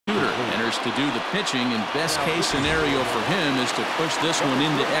Brewers to do the pitching, and best case scenario for him is to push this one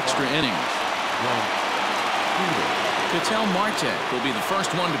into extra innings. Ketel Marte will be the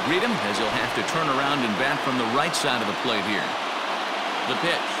first one to greet him, as he'll have to turn around and bat from the right side of the plate here. The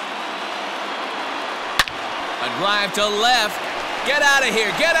pitch. A drive to left. Get out of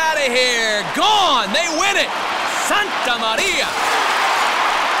here. Get out of here. Gone. They win it. Santa Maria.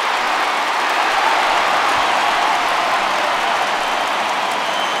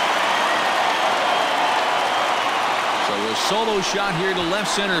 So a solo shot here to left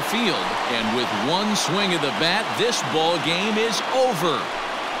center field. And with one swing of the bat, this ball game is over.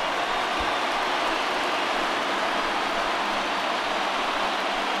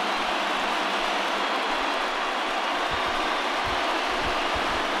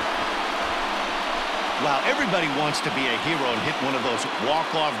 Wow, everybody wants to be a hero and hit one of those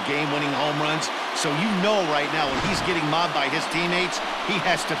walk-off game-winning home runs. So you know right now when he's getting mobbed by his teammates, he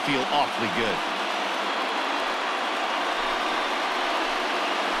has to feel awfully good.